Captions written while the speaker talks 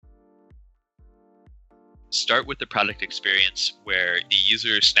Start with the product experience where the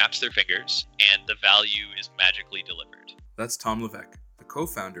user snaps their fingers and the value is magically delivered. That's Tom Levesque, the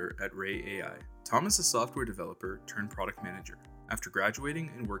co-founder at Ray AI. Tom is a software developer turned product manager. After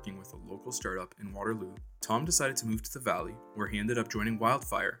graduating and working with a local startup in Waterloo, Tom decided to move to the Valley, where he ended up joining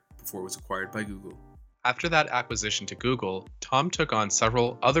Wildfire before it was acquired by Google. After that acquisition to Google, Tom took on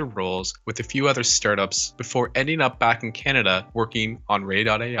several other roles with a few other startups before ending up back in Canada working on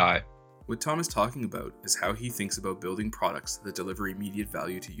Ray.ai. What Tom is talking about is how he thinks about building products that deliver immediate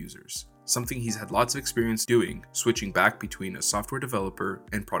value to users, something he's had lots of experience doing, switching back between a software developer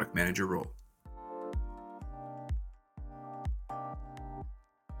and product manager role.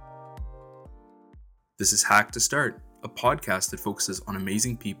 This is Hack to Start, a podcast that focuses on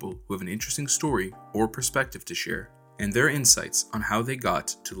amazing people who have an interesting story or perspective to share, and their insights on how they got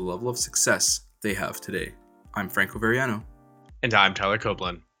to the level of success they have today. I'm Franco Veriano. And I'm Tyler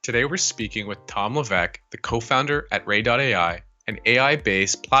Copeland. Today we're speaking with Tom Levesque, the co-founder at Ray.ai, an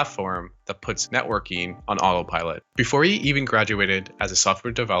AI-based platform that puts networking on autopilot. Before he even graduated as a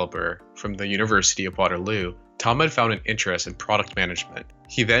software developer from the University of Waterloo, Tom had found an interest in product management.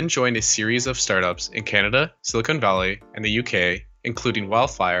 He then joined a series of startups in Canada, Silicon Valley, and the UK, including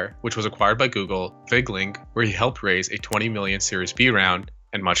Wildfire, which was acquired by Google, VigLink, where he helped raise a 20 million Series B round,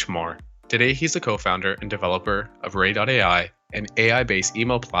 and much more. Today, he's the co-founder and developer of Ray.ai, an AI-based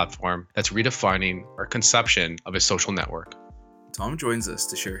email platform that's redefining our conception of a social network. Tom joins us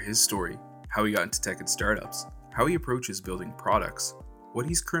to share his story, how he got into tech and startups, how he approaches building products, what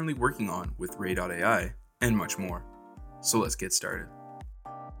he's currently working on with Ray.ai, and much more. So let's get started.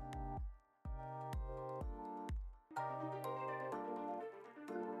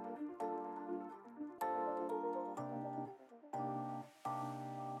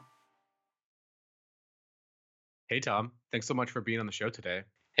 Hey, Tom. Thanks so much for being on the show today.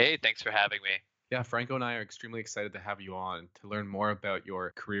 Hey, thanks for having me. Yeah, Franco and I are extremely excited to have you on to learn more about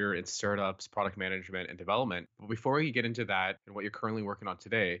your career in startups, product management, and development. But before we get into that and what you're currently working on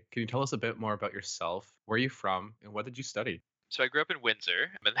today, can you tell us a bit more about yourself? Where are you from, and what did you study? So I grew up in Windsor,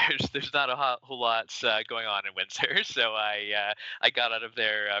 and there's not a whole lot going on in Windsor. So I got out of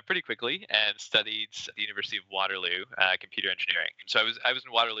there pretty quickly and studied at the University of Waterloo computer engineering. So I was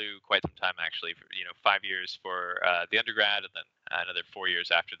in Waterloo quite some time actually, for 5 years for the undergrad, and then another 4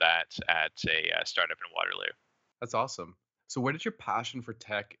 years after that at a startup in Waterloo. That's awesome. So where did your passion for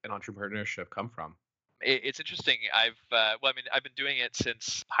tech and entrepreneurship come from? It's interesting. I've been doing it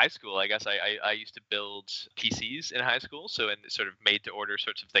since high school. I guess I used to build PCs in high school, so in sort of made to order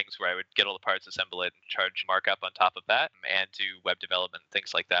sorts of things where I would get all the parts, assemble it, and charge markup on top of that, and do web development,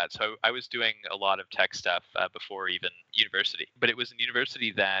 things like that. So I was doing a lot of tech stuff before even university. But it was in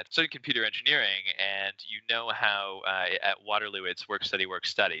university that I studied computer engineering, and how at Waterloo it's work study work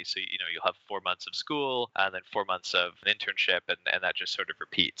study. So you'll have 4 months of school and then 4 months of an internship, and that just sort of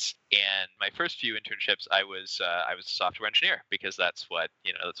repeats. And my first few internships, I was a software engineer because that's what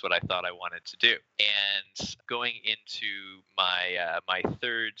I thought I wanted to do. And going into my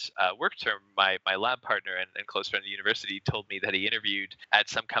third work term, my lab partner and close friend at the university told me that he interviewed at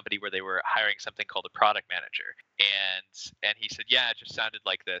some company where they were hiring something called a product manager. And he said, yeah, it just sounded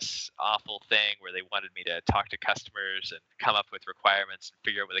like this awful thing where they wanted me to talk to customers and come up with requirements and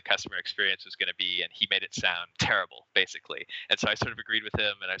figure out what the customer experience was going to be. And he made it sound terrible, basically. And so I sort of agreed with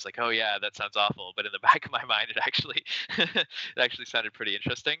him, and I was like, oh yeah, that sounds awful. But in the back of my mind, it actually sounded pretty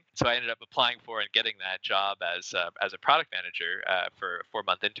interesting. So I ended up applying for and getting that job as a product manager for a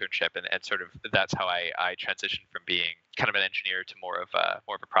 4-month internship, and sort of that's how I transitioned from being kind of an engineer to more of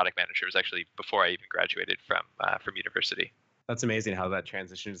a product manager. It was actually before I even graduated from university. That's amazing how that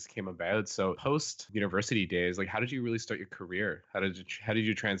transition just came about. So post university days, like how did you really start your career? How did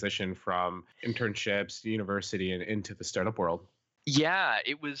you transition from internships to university and into the startup world? Yeah,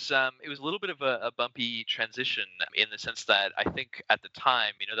 it was a little bit of a bumpy transition in the sense that I think at the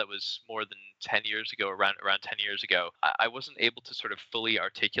time, that was more than 10 years ago, around 10 years ago, I wasn't able to sort of fully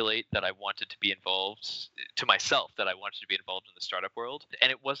articulate that I wanted to be involved to myself, that I wanted to be involved in the startup world.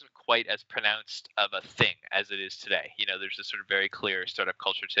 And it wasn't quite as pronounced of a thing as it is today. There's this sort of very clear startup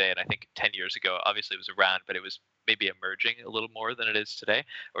culture today. And I think 10 years ago, obviously it was around, but it was maybe emerging a little more than it is today,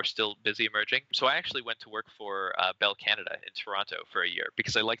 or still busy emerging. So I actually went to work for Bell Canada in Toronto for a year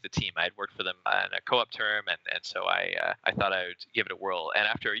because I liked the team. I had worked for them in a co-op term, and so I thought I would give it a whirl. And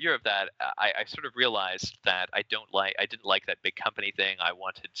after a year of that, I sort of realized that I didn't like that big company thing. I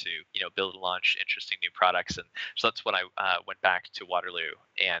wanted to build and launch interesting new products, and so that's when I went back to Waterloo,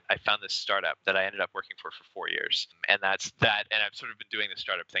 and I found this startup that I ended up working for 4 years, and that's that. And I've sort of been doing the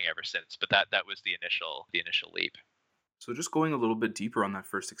startup thing ever since. But that was the initial leap. So just going a little bit deeper on that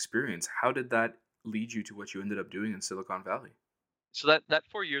first experience, how did that lead you to what you ended up doing in Silicon Valley? So that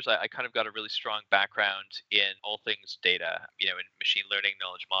 4 years, I kind of got a really strong background in all things data, in machine learning,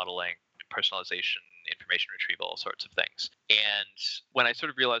 knowledge modeling, personalization, information retrieval, all sorts of things. And when I sort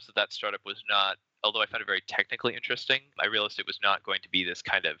of realized that startup was not, although I found it very technically interesting, I realized it was not going to be this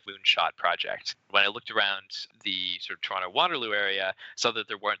kind of moonshot project. When I looked around the sort of Toronto Waterloo area, saw that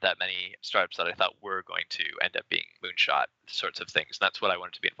there weren't that many startups that I thought were going to end up being moonshot sorts of things. And that's what I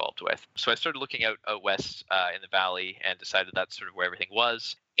wanted to be involved with. So I started looking out west in the valley and decided that's sort of where everything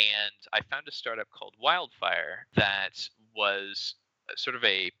was. And I found a startup called Wildfire that was sort of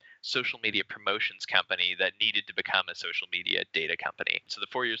a social media promotions company that needed to become a social media data company. So the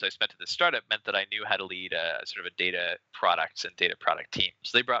 4 years I spent at this startup meant that I knew how to lead a sort of a data products and data product team.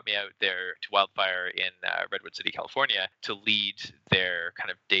 So they brought me out there to Wildfire in Redwood City, California, to lead their kind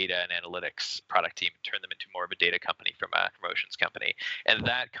of data and analytics product team and turn them into more of a data company from a promotions company. And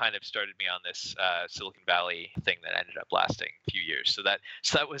that kind of started me on this Silicon Valley thing that ended up lasting a few years.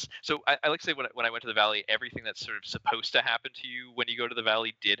 I like to say when I went to the Valley, everything that's sort of supposed to happen to you when you go to the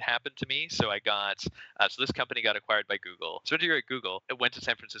Valley did happen to me. So I got so this company got acquired by Google. So I did at Google. I went to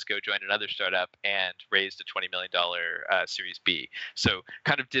San Francisco, joined another startup, and raised a $20 million Series B. So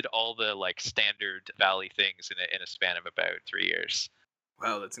kind of did all the like standard Valley things in a span of about 3 years.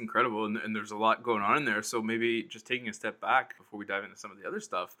 Wow, that's incredible. And there's a lot going on in there. So maybe just taking a step back before we dive into some of the other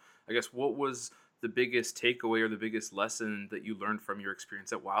stuff, I guess what was the biggest takeaway or the biggest lesson that you learned from your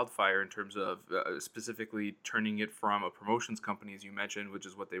experience at Wildfire in terms of specifically turning it from a promotions company, as you mentioned, which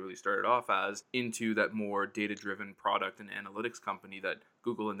is what they really started off as, into that more data-driven product and analytics company that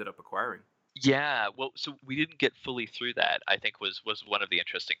Google ended up acquiring? Yeah, well, so we didn't get fully through that, I think was one of the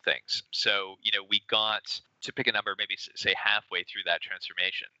interesting things. So, we got to pick a number, maybe say halfway through that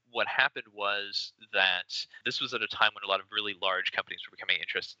transformation. What happened was that this was at a time when a lot of really large companies were becoming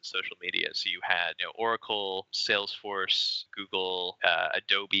interested in social media. So you had Oracle, Salesforce, Google,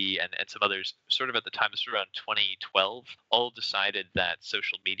 Adobe, and some others sort of at the time, this was around 2012, all decided that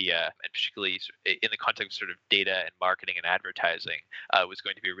social media, and particularly in the context of sort of data and marketing and advertising, was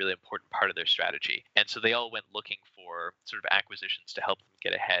going to be a really important part of their strategy. And so they all went looking for sort of acquisitions to help them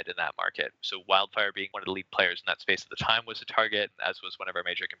get ahead in that market. So Wildfire, being one of the lead players in that space at the time, was a target, as was one of our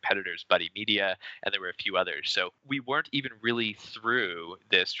major competitors, Buddy Media, and there were a few others. So we weren't even really through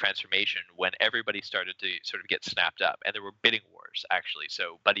this transformation when everybody started to sort of get snapped up, and there were bidding wars, actually.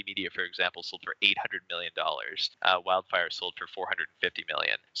 So Buddy Media, for example, sold for $800 million. Wildfire sold for $450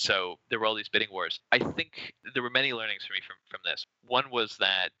 million. So there were all these bidding wars. I think there were many learnings for me from this. One was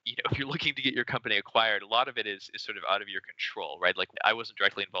that, if you're looking to get your company acquired, a lot of it is sort of out of your control, right? Like I wasn't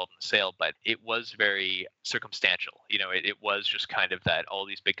directly involved in the sale, but it was very circumstantial. It was just kind of that all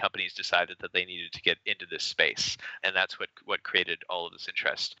these big companies decided that they needed to get into this space. And that's what created all of this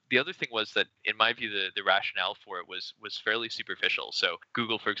interest. The other thing was that, in my view, the rationale for it was fairly superficial. So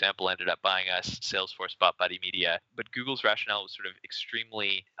Google, for example, ended up buying us. Salesforce bought Buddy Media. But Google's rationale was sort of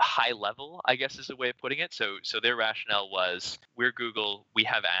extremely high level, I guess is a way of putting it. So their rationale was, we're Google, we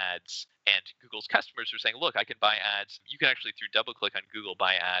have ads. And Google's customers were saying, look, I can buy ads. You can actually, through DoubleClick on Google,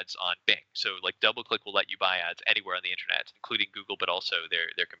 buy ads on Bing. So like DoubleClick will let you buy ads anywhere on the internet, including Google, but also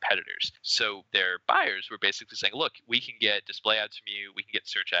their competitors. So their buyers were basically saying, look, we can get display ads from you. We can get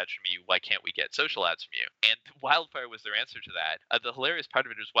search ads from you. Why can't we get social ads from you? And Wildfire was their answer to that. The hilarious part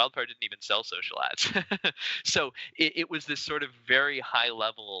of it is Wildfire didn't even sell social ads. So it was this sort of very high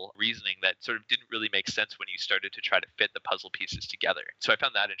level reasoning that sort of didn't really make sense when you started to try to fit the puzzle pieces together. So I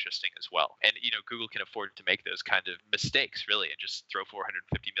found that interesting as well. And Google can afford to make those kind of mistakes, really, and just throw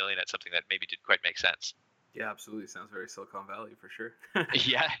 $450 million at something that maybe didn't quite make sense. Yeah, absolutely. Sounds very Silicon Valley for sure.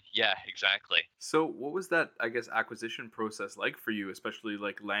 Yeah, exactly. So what was that, I guess, acquisition process like for you, especially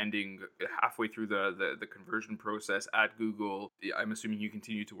like landing halfway through the conversion process at Google? I'm assuming you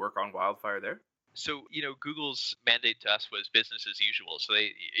continue to work on Wildfire there? So, Google's mandate to us was business as usual. So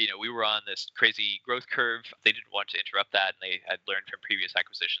they, we were on this crazy growth curve. They didn't want to interrupt that. And they had learned from previous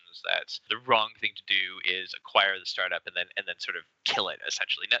acquisitions that the wrong thing to do is acquire the startup and then sort of kill it,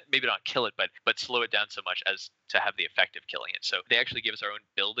 essentially. Maybe not kill it, but slow it down so much as to have the effect of killing it. So they actually gave us our own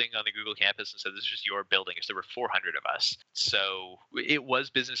building on the Google campus and said, this is just your building. So there were 400 of us. So it was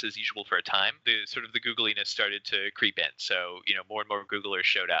business as usual for a time. The sort of the Googliness started to creep in. So, more and more Googlers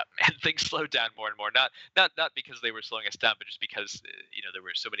showed up and things slowed down more and more. Not because they were slowing us down, but just because there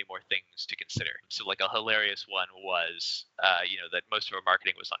were so many more things to consider. So like a hilarious one was that most of our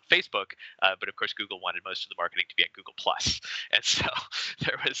marketing was on Facebook, but of course Google wanted most of the marketing to be on Google Plus, and so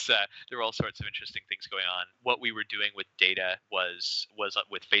there were all sorts of interesting things going on. What we were doing with data was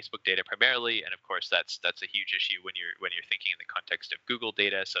with Facebook data primarily, and of course that's a huge issue when you're thinking in the context of Google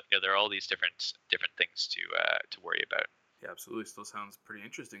data. So there are all these different things to worry about. Yeah, absolutely. Still sounds pretty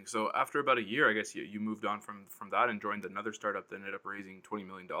interesting. So after about a year, I guess you moved on from that and joined another startup that ended up raising $20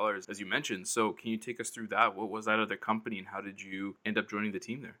 million, as you mentioned. So can you take us through that? What was that other company and how did you end up joining the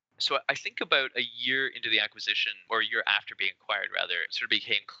team there? So I think about a year into the acquisition, or a year after being acquired, rather, it sort of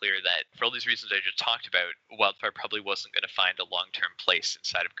became clear that for all these reasons I just talked about, Wildfire probably wasn't going to find a long-term place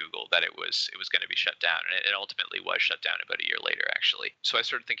inside of Google, that it was going to be shut down. And it ultimately was shut down about a year later, actually. So I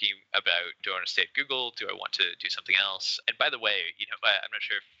started thinking about, do I want to stay at Google? Do I want to do something else? And by the way, I'm not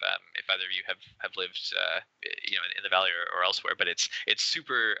sure if either of you have lived in the Valley or elsewhere, but it's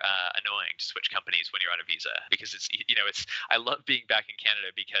super annoying to switch companies when you're on a visa, because it's I love being back in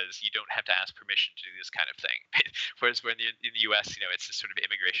Canada because you don't have to ask permission to do this kind of thing. Whereas when you're in the US, it's this sort of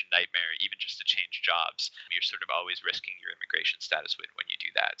immigration nightmare, even just to change jobs. You're sort of always risking your immigration status when you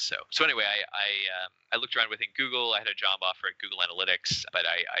do that. So anyway, I looked around within Google. I had a job offer at Google Analytics, but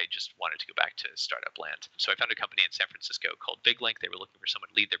I just wanted to go back to startup land. So I found a company in San Francisco called BigLink. They were looking for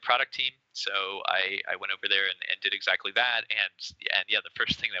someone to lead their product team. So I went over there and did exactly that. And yeah, the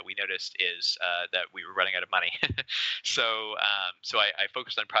first thing that we noticed is that we were running out of money. So I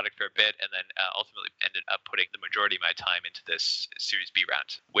focused on product for a bit, and then ultimately ended up putting the majority of my time into this Series B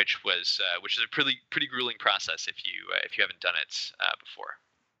round, which is a pretty grueling process if you haven't done it before.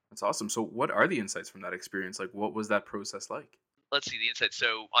 That's awesome. So what are the insights from that experience? Like, what was that process like? Let's see the insights.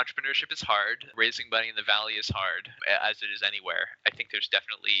 So entrepreneurship is hard. Raising money in the Valley is hard, as it is anywhere. I think there's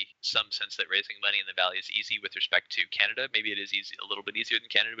definitely some sense that raising money in the Valley is easy with respect to Canada. Maybe it is a little bit easier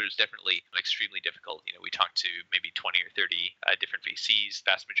than Canada, but it's definitely extremely difficult. We talked to maybe 20 or 30 different VCs.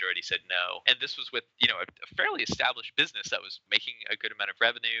 Vast majority said no. And this was with, a fairly established business that was making a good amount of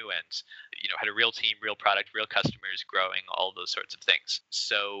revenue and, had a real team, real product, real customers, growing, all those sorts of things.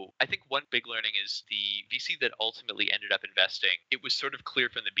 So I think one big learning is the VC that ultimately ended up investing, it was sort of clear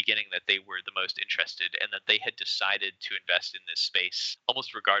from the beginning that they were the most interested and that they had decided to invest in this space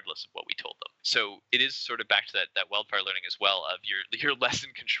almost regardless of what we told them. So it is sort of back to that Wildfire learning as well, of you're less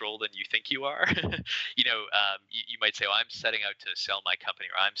in control than you think you are. You might say, I'm setting out to sell my company,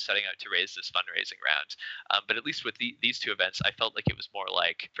 or I'm setting out to raise this fundraising round. But at least with these two events, I felt like it was more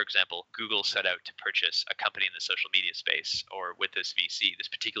like, for example, Google set out to purchase a company in the social media space, or with this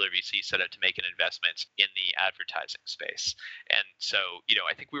particular VC set out to make an investment in the advertising space. And so,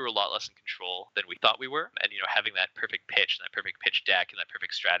 I think we were a lot less in control than we thought we were. And, having that perfect pitch and that perfect pitch deck and that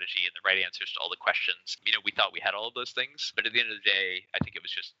perfect strategy and the right answers to all the questions, we thought we had all of those things. But at the end of the day, I think it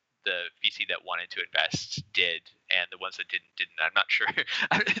was just the VC that wanted to invest did, and the ones that didn't. I'm not sure,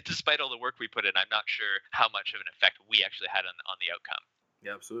 despite all the work we put in, I'm not sure how much of an effect we actually had on the outcome.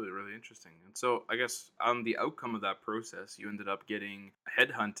 Yeah, absolutely. Really interesting. And so I guess on the outcome of that process, you ended up getting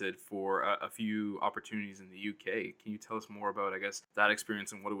headhunted for a few opportunities in the UK. Can you tell us more about, I guess, that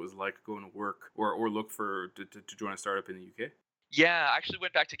experience and what it was like going to work or look to join a startup in the UK? Yeah, I actually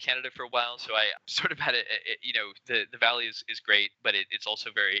went back to Canada for a while, so I sort of had the Valley is great, but it's also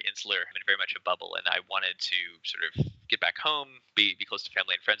very insular and very much a bubble, and I wanted to sort of get back home, be close to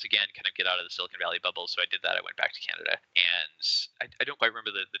family and friends again, kind of get out of the Silicon Valley bubble. So I did that. I went back to Canada, and I don't quite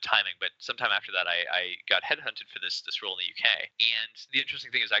remember the timing, but sometime after that, I got headhunted for this role in the UK. And the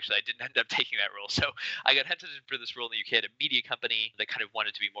interesting thing is actually I didn't end up taking that role. So I got headhunted for this role in the UK at a media company that kind of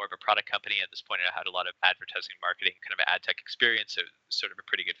wanted to be more of a product company. At this point, I had a lot of advertising, marketing, kind of ad tech experience, so sort of a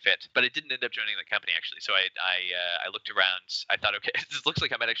pretty good fit. But I didn't end up joining the company actually. So I looked around. I thought, okay, this looks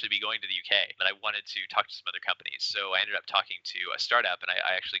like I might actually be going to the UK, but I wanted to talk to some other companies. So I ended up talking to a startup, and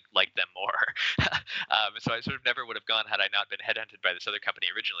I actually liked them more. So I sort of never would have gone had I not been headhunted by this other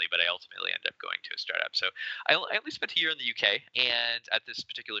company originally, but I ultimately ended up going to a startup. So I only spent a year in the UK and at this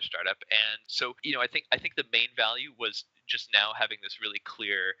particular startup. And so, I think the main value was just now having this really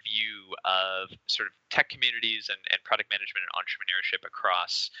clear view of sort of tech communities and product management and entrepreneurship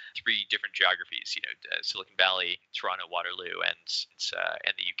across 3 different geographies, Silicon Valley, Toronto, Waterloo, and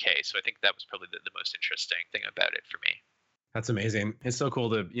the UK. So I think that was probably the most interesting thing about it for me. That's amazing. It's so cool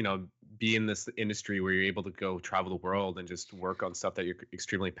to, be in this industry where you're able to go travel the world and just work on stuff that you're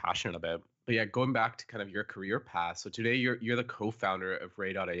extremely passionate about. But yeah, going back to kind of your career path. So today you're the co-founder of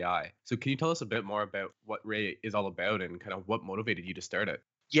Ray.ai. So can you tell us a bit more about what Ray is all about and kind of what motivated you to start it?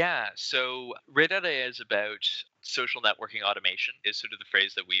 Yeah, so Ray.ai is about Social networking automation is sort of the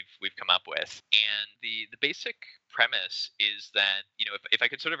phrase that we've come up with. And the basic premise is that, if I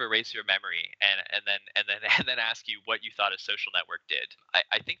could sort of erase your memory and then ask you what you thought a social network did,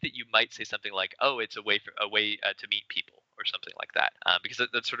 I think that you might say something like, oh, it's a way to meet people, or something like that, because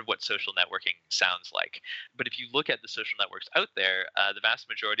that's sort of what social networking sounds like. But if you look at the social networks out there, the vast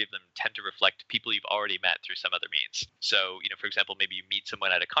majority of them tend to reflect people you've already met through some other means. So, for example, maybe you meet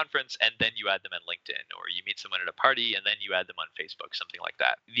someone at a conference and then you add them on LinkedIn, or you meet someone at a party and then you add them on Facebook, something like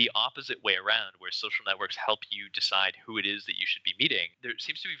that. The opposite way around, where social networks help you decide who it is that you should be meeting, there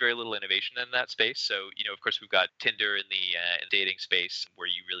seems to be very little innovation in that space. So, of course, we've got Tinder in the dating space, where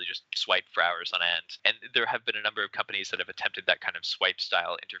you really just swipe for hours on end. And there have been a number of companies that have attempted that kind of swipe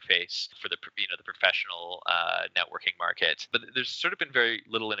style interface for the professional networking market, but there's sort of been very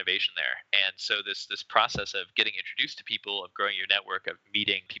little innovation there. And so this process of getting introduced to people, of growing your network, of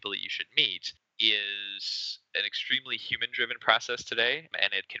meeting people that you should meet, is an extremely human-driven process today,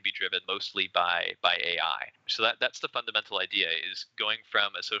 and it can be driven mostly by AI. So that's the fundamental idea, is going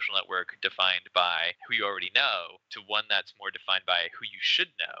from a social network defined by who you already know to one that's more defined by who you should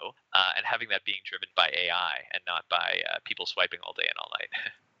know, and having that being driven by AI and not by people swiping all day and all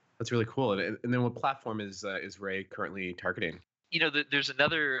night. That's really cool. And then what platform is Ray currently targeting? There's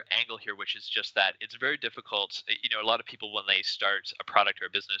another angle here, which is just that it's very difficult. A lot of people, when they start a product or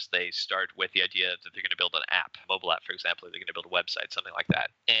a business, they start with the idea that they're going to build an app, mobile app, for example, or they're going to build a website, something like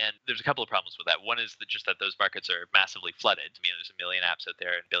that. And there's a couple of problems with that. One is that those markets are massively flooded. There's a million apps out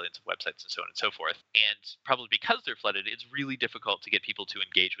there and billions of websites and so on and so forth. And probably because they're flooded, it's really difficult to get people to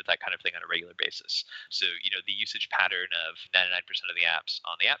engage with that kind of thing on a regular basis. So, the usage pattern of 99% of the apps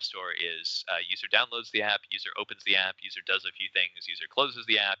on the App Store is user downloads the app, user opens the app, user does a few things, user closes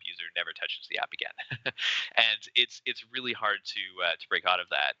the app, user never touches the app again. And it's really hard to break out of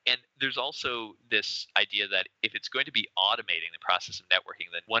that. And there's also this idea that if it's going to be automating the process of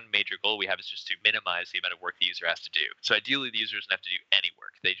networking, then one major goal we have is just to minimize the amount of work the user has to do. So ideally, the user doesn't have to do any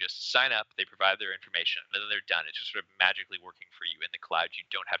work. They just sign up, they provide their information, and then they're done. It's just sort of magically working for you in the cloud. You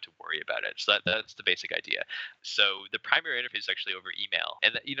don't have to worry about it. So that's the basic idea. So the primary interface is actually over email.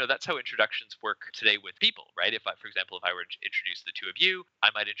 And that's how introductions work today with people, right? For example, if I were to introduce the two of you, I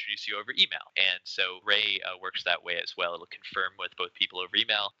might introduce you over email. And so Ray works that way as well. It'll confirm with both people over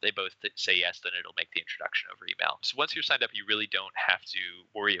email. They both say yes, then it'll make the introduction over email. So once you're signed up, you really don't have to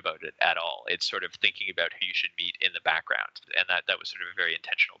worry about it at all. It's sort of thinking about who you should meet in the background. And that was sort of a very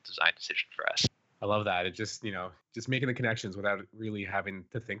intentional design decision for us. I love that. It just, just making the connections without really having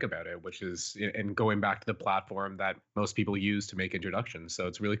to think about it, which is, and going back to the platform that most people use to make introductions. So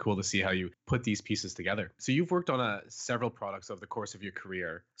it's really cool to see how you put these pieces together. So you've worked on several products over the course of your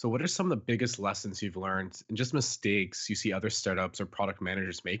career. So what are some of the biggest lessons you've learned and just mistakes you see other startups or product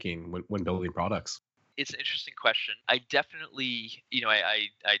managers making when building products? It's an interesting question. I definitely,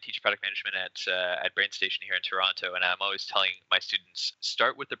 I teach product management at BrainStation here in Toronto, and I'm always telling my students,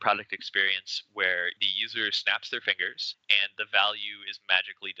 start with the product experience where the user snaps their fingers and the value is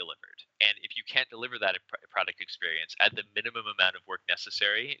magically delivered. And if you can't deliver that product experience, add the minimum amount of work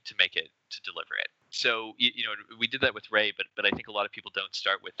necessary to deliver it. So, we did that with Ray, but I think a lot of people don't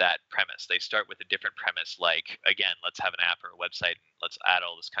start with that premise. They start with a different premise, like, again, let's have an app or a website and let's add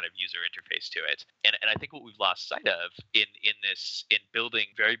all this kind of user interface to it. And I think what we've lost sight of in building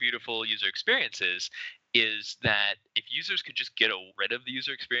very beautiful user experiences is that if users could just get rid of the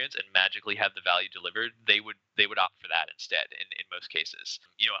user experience and magically have the value delivered, they would opt for that instead in most cases.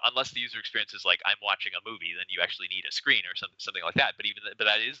 Unless the user experience is like, I'm watching a movie, then you actually need a screen or something like that. But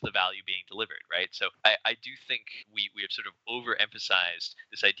that is the value being delivered, right? So I do think we have sort of overemphasized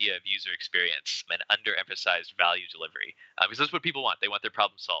this idea of user experience and underemphasized value delivery, because that's what people want. They want their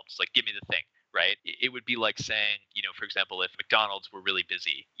problem solved. It's like, give me the thing. Right? It would be like saying, for example, if McDonald's were really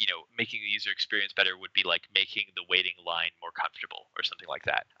busy, making the user experience better would be like making the waiting line more comfortable or something like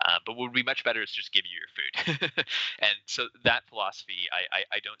that. But what would be much better is just give you your food. And so that philosophy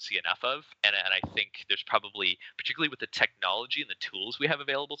I don't see enough of. And I think there's probably, particularly with the technology and the tools we have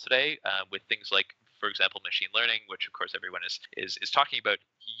available today, with things like, for example, machine learning, which of course everyone is talking about,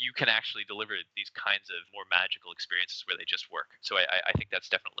 you can actually deliver these kinds of more magical experiences where they just work. So I think that's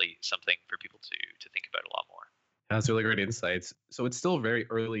definitely something for people to think about a lot more. That's really great insights. So it's still very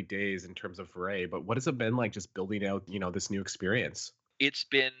early days in terms of Ray, but what has it been like just building out, this new experience? It's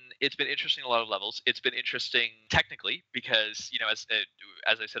been interesting on a lot of levels. It's been interesting technically because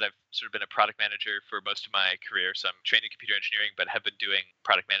as I said, I've sort of been a product manager for most of my career. So I'm trained in computer engineering, but have been doing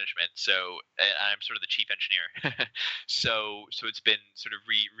product management. So I'm sort of the chief engineer. So it's been sort of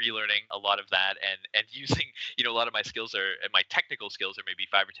relearning a lot of that and using a lot of my skills are my technical skills are maybe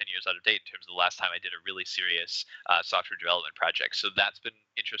 5 or 10 years out of date in terms of the last time I did a really serious software development project. So that's been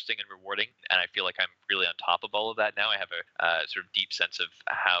interesting and rewarding, and I feel like I'm really on top of all of that now. I have a sort of deep sense of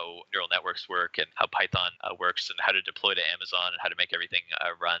how neural networks work and how Python works and how to deploy to Amazon and how to make everything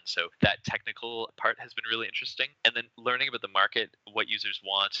run. So that technical part has been really interesting, and then learning about the market, what users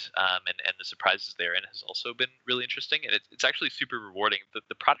want, and the surprises therein has also been really interesting. And it's actually super rewarding.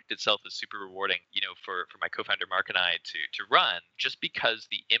 The product itself is super rewarding, for my co-founder Mark and I to run, just because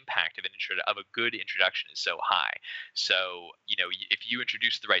the impact of a good introduction is so high. So if you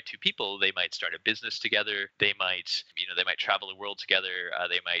introduce the right two people, they might start a business together. They might travel the world together.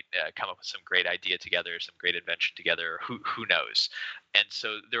 They might come up with some great idea together, some great invention together. Who knows? And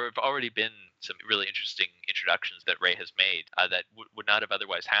so there have already been some really interesting introductions that Ray has made that would not have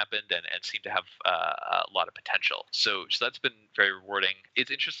otherwise happened and seem to have a lot of potential. So that's been very rewarding.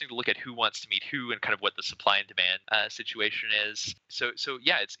 It's interesting to look at who wants to meet who and kind of what the supply and demand situation is. So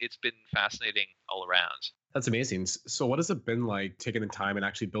yeah, it's been fascinating all around. That's amazing. So what has it been like taking the time and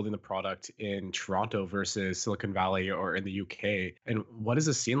actually building the product in Toronto versus Silicon Valley or in the UK? And what is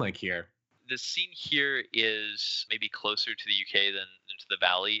the scene like here? The scene here is maybe closer to the UK than to the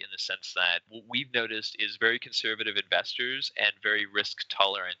Valley, in the sense that what we've noticed is very conservative investors and very risk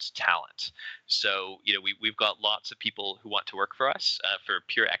tolerant talent. So, we've got lots of people who want to work for us for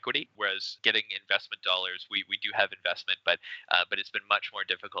pure equity, whereas getting investment dollars, we do have investment, but it's been much more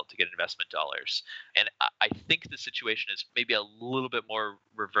difficult to get investment dollars. And I think the situation is maybe a little bit more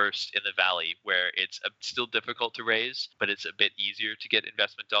reversed in the Valley, where it's still difficult to raise, but it's a bit easier to get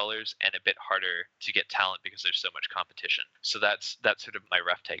investment dollars and a bit harder to get talent because there's so much competition. So that's sort of my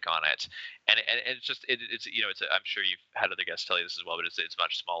rough take on it. And it's just I'm sure you've had other guests tell you this as well, but it's a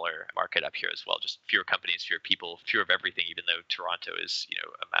much smaller market up here as well. Just fewer companies, fewer people, fewer of everything. Even though Toronto is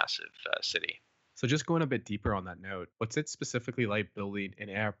a massive city. So just going a bit deeper on that note, what's it specifically like building an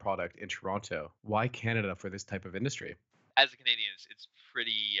AI product in Toronto? Why Canada for this type of industry? As a Canadian, it's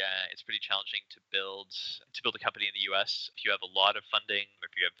pretty challenging to build a company in the U.S. If you have a lot of funding,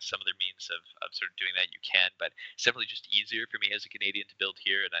 or if you have some other means of sort of doing that, you can. But it's definitely just easier for me as a Canadian to build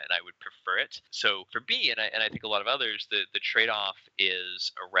here, and I would prefer it. So for me, and I think a lot of others, the trade-off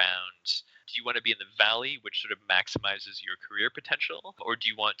is around. Do you want to be in the Valley, which sort of maximizes your career potential, or do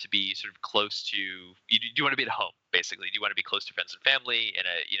you want to be sort of close to? Do you want to be at home? Basically, do you want to be close to friends and family in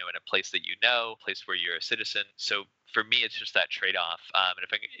a place that a place where you're a citizen? So for me, it's just that trade-off.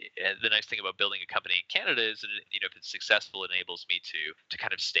 And the nice thing about building a company in Canada is that if it's successful, it enables me to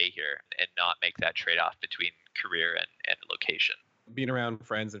kind of stay here and not make that trade-off between career and location. Being around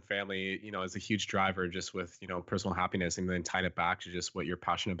friends and family, is a huge driver just with, personal happiness, and then tying it back to just what you're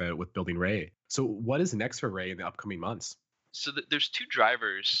passionate about with building Ray. So what is next for Ray in the upcoming months? So there's two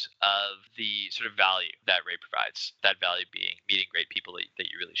drivers of the sort of value that Ray provides, that value being meeting great people that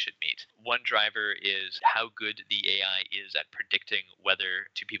you really should meet. One driver is how good the AI is at predicting whether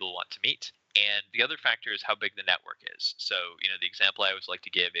two people want to meet. And the other factor is how big the network is. So, the example I always like to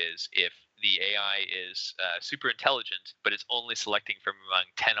give is if the AI is super intelligent, but it's only selecting from among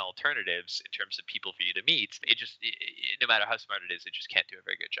 10 alternatives in terms of people for you to meet, no matter how smart it is, it just can't do a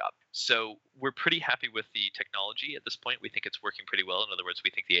very good job. So we're pretty happy with the technology at this point. We think it's working pretty well. In other words,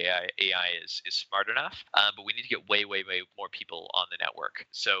 we think the AI is smart enough, but we need to get way, way, way more people on the network.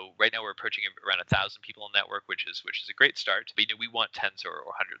 So right now we're approaching around 1,000 people on the network, which is a great start. But we want tens or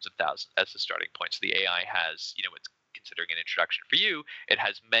hundreds of thousands as the starting point. So the AI has, it's considering an introduction for you, it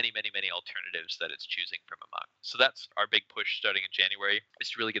has many, many, many alternatives that it's choosing from among. So that's our big push starting in January,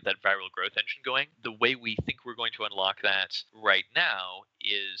 is to really get that viral growth engine going. The way we think we're going to unlock that right now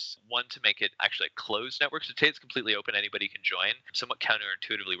is, one, to make it actually a closed network. So today it's completely open, anybody can join. Somewhat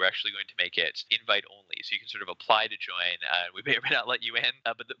counterintuitively, we're actually going to make it invite only. So you can sort of apply to join. We may or may not let you in,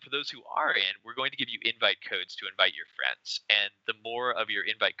 but for those who are in, we're going to give you invite codes to invite your friends. And the more of your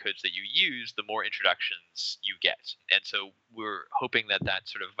invite codes that you use, the more introductions you get. And so we're hoping that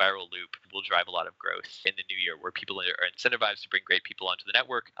sort of viral loop will drive a lot of growth in the new year, where people are incentivized to bring great people onto the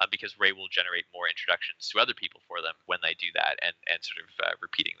network, because Ray will generate more introductions to other people for them when they do that, and sort of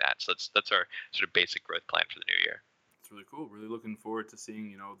repeating that. So that's our sort of basic growth plan for the new year. It's really cool. Really looking forward to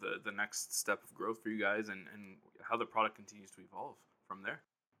seeing, the next step of growth for you guys and how the product continues to evolve from there.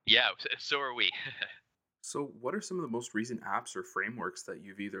 Yeah, so are we. So, what are some of the most recent apps or frameworks that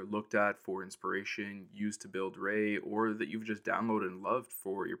you've either looked at for inspiration, used to build Ray, or that you've just downloaded and loved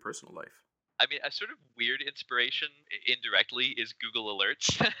for your personal life? I mean, a sort of weird inspiration indirectly is Google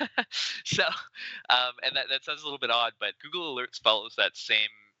Alerts. so, and that sounds a little bit odd, but Google Alerts follows that same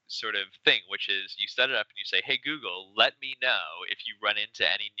sort of thing, which is you set it up and you say, "Hey Google, let me know if you run into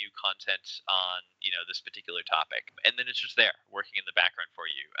any new content on this particular topic," and then it's just there working in the background for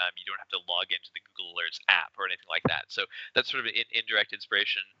you. You don't have to log into the Google Alerts app or anything like that. So that's sort of an indirect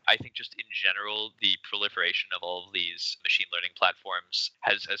inspiration. I think just in general, the proliferation of all of these machine learning platforms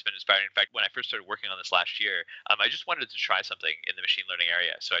has been inspiring. In fact, when I first started working on this last year, I just wanted to try something in the machine learning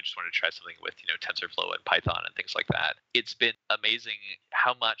area. So I just wanted to try something with TensorFlow and Python and things like that. It's been amazing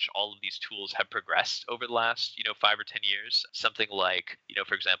how much all of these tools have progressed over the last 5 or 10 years. Something like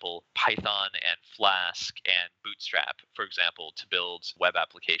for example, Python and Flask and Bootstrap, for example, to build web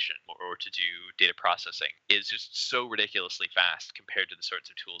application or to do data processing is just so ridiculously fast compared to the sorts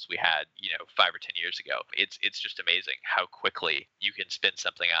of tools we had 5 or 10 years ago. It's just amazing how quickly you can spin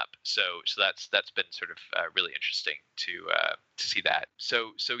something up. So that's been sort of really interesting to see that.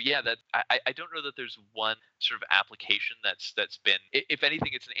 So yeah, that I don't know that there's one sort of application that's been, if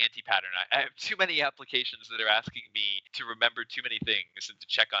anything, it's an anti-pattern. I have too many applications that are asking me to remember too many things and to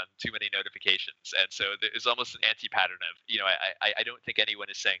check on too many notifications, and so there's almost an anti-pattern of I don't think anyone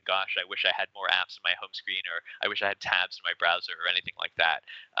is saying, gosh, I wish I had more apps in my home screen, or I wish I had tabs in my browser or anything like that.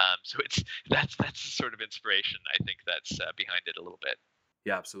 So that's the sort of inspiration I think that's behind it a little bit.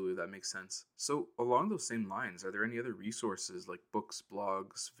 Yeah, absolutely. That makes sense. So, along those same lines, are there any other resources like books,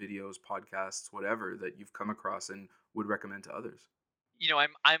 blogs, videos, podcasts, whatever that you've come across and would recommend to others?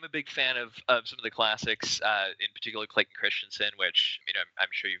 I'm a big fan of some of the classics, in particular Clayton Christensen, which I'm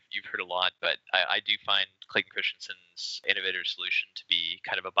sure you've heard a lot, but I do find Clayton Christensen's Innovator Solution to be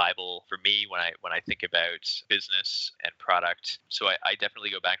kind of a Bible for me when I think about business and product. So I definitely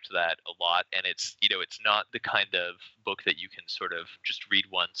go back to that a lot, and it's not the kind of book that you can sort of just read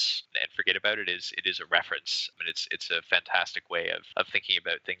once and forget about. It is a reference. I mean, it's a fantastic way of thinking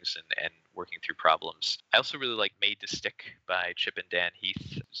about things and working through problems. I also really like Made to Stick by Chip and Dan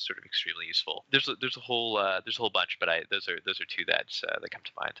Heath. Sort of extremely useful. There's a whole bunch, but those are two that come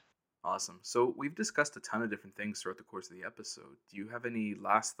to mind. Awesome. So, we've discussed a ton of different things throughout the course of the episode. Do you have any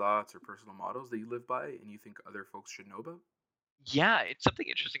last thoughts or personal mottos that you live by and you think other folks should know about? Yeah, it's something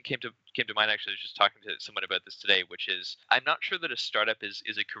interesting came to mind. Actually, I was just talking to someone about this today, which is I'm not sure that a startup is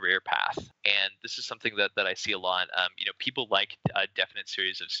a career path, and this is something that I see a lot. People like a definite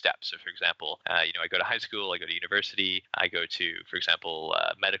series of steps. So, for example, I go to high school, I go to university, I go to, for example,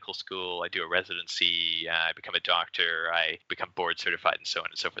 medical school, I do a residency, I become a doctor, I become board certified, and so on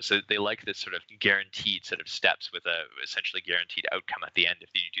and so forth. So they like this sort of guaranteed set of steps with a essentially guaranteed outcome at the end if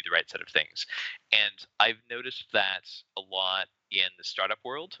you do the right set of things. And I've noticed that a lot in the startup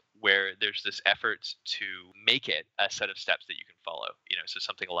world, where there's this effort to make it a set of steps that you can follow. So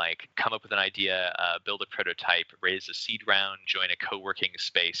something like come up with an idea, build a prototype, raise a seed round, join a co-working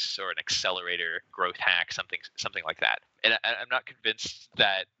space or an accelerator, growth hack, something like that. And I'm not convinced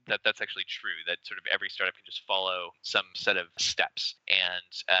that that's actually true, that sort of every startup can just follow some set of steps.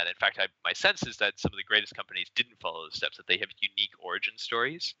 And in fact, my sense is that some of the greatest companies didn't follow the steps, that they have unique origin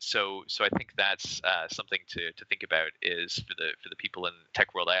stories. So I think that's something to think about is for the people in the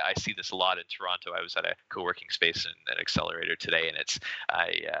tech world. I see this a lot in Toronto. I was at a co-working space and an accelerator today, and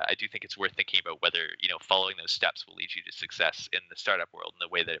I do think it's worth thinking about whether following those steps will lead you to success in the startup world in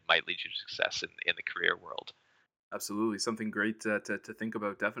the way that it might lead you to success in the career world. Absolutely. Something great to think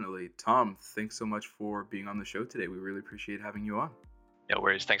about, definitely. Tom, thanks so much for being on the show today. We really appreciate having you on. No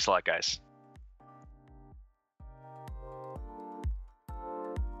worries. Thanks a lot, guys.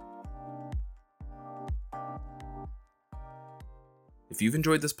 If you've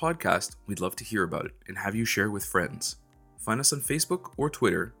enjoyed this podcast, we'd love to hear about it and have you share with friends. Find us on Facebook or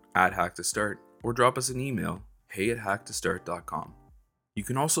Twitter @HackToStart, or drop us an email, hey@hacktostart.com. You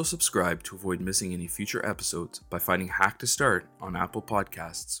can also subscribe to avoid missing any future episodes by finding Hack to Start on Apple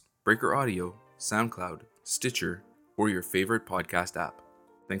Podcasts, Breaker Audio, SoundCloud, Stitcher, or your favorite podcast app.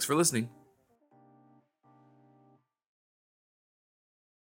 Thanks for listening.